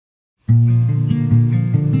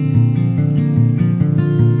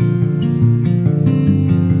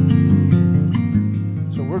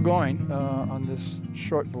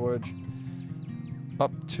short voyage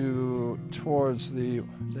up towards the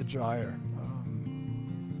gyre.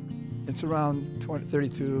 It's around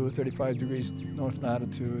 32, 35 degrees north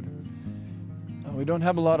latitude. We don't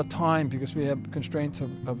have a lot of time because we have constraints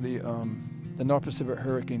of the North Pacific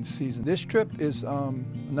hurricane season. This trip is a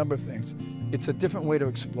number of things. It's a different way to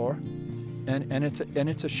explore, and it's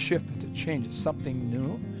a shift, it's a change, it's something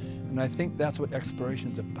new, and I think that's what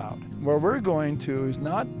exploration is about. Where we're going to is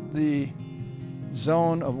not the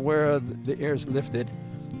zone of where the air is lifted.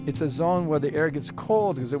 It's a zone where the air gets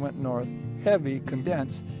cold because it went north, heavy,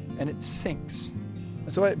 condensed, and it sinks.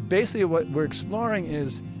 And so basically what we're exploring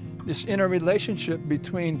is this interrelationship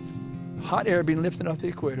between hot air being lifted off the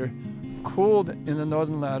equator, cooled in the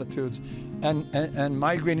northern latitudes, and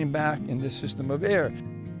migrating back in this system of air.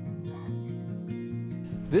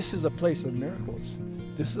 This is a place of miracles.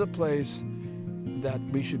 This is a place that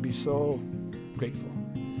we should be so grateful.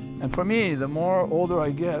 And for me, the more older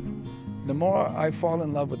I get, the more I fall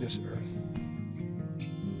in love with this earth.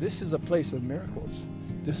 This is a place of miracles.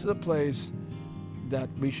 This is a place that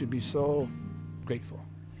we should be so grateful.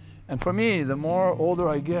 And for me, the more older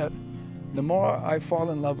I get, the more I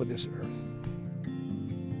fall in love with this earth.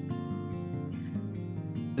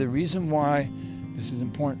 The reason why this is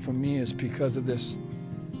important for me is because of this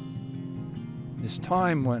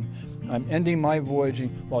time when I'm ending my voyaging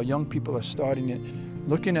while young people are starting it,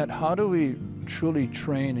 looking at how do we truly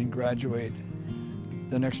train and graduate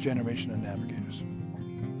the next generation of navigators.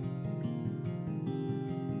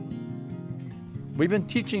 We've been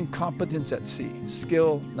teaching competence at sea,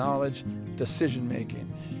 skill, knowledge,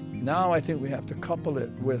 decision-making. Now I think we have to couple it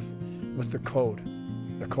with the code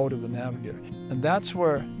of the navigator. And that's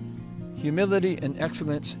where humility and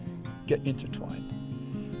excellence get intertwined.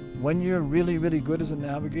 When you're really, really good as a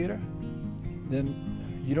navigator,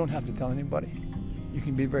 then you don't have to tell anybody. You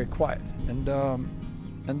can be very quiet. And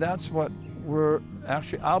that's what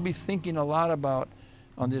I'll be thinking a lot about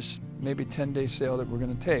on this maybe 10-day sail that we're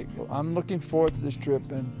going to take. I'm looking forward to this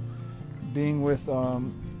trip and being with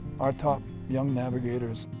our top young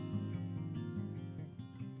navigators.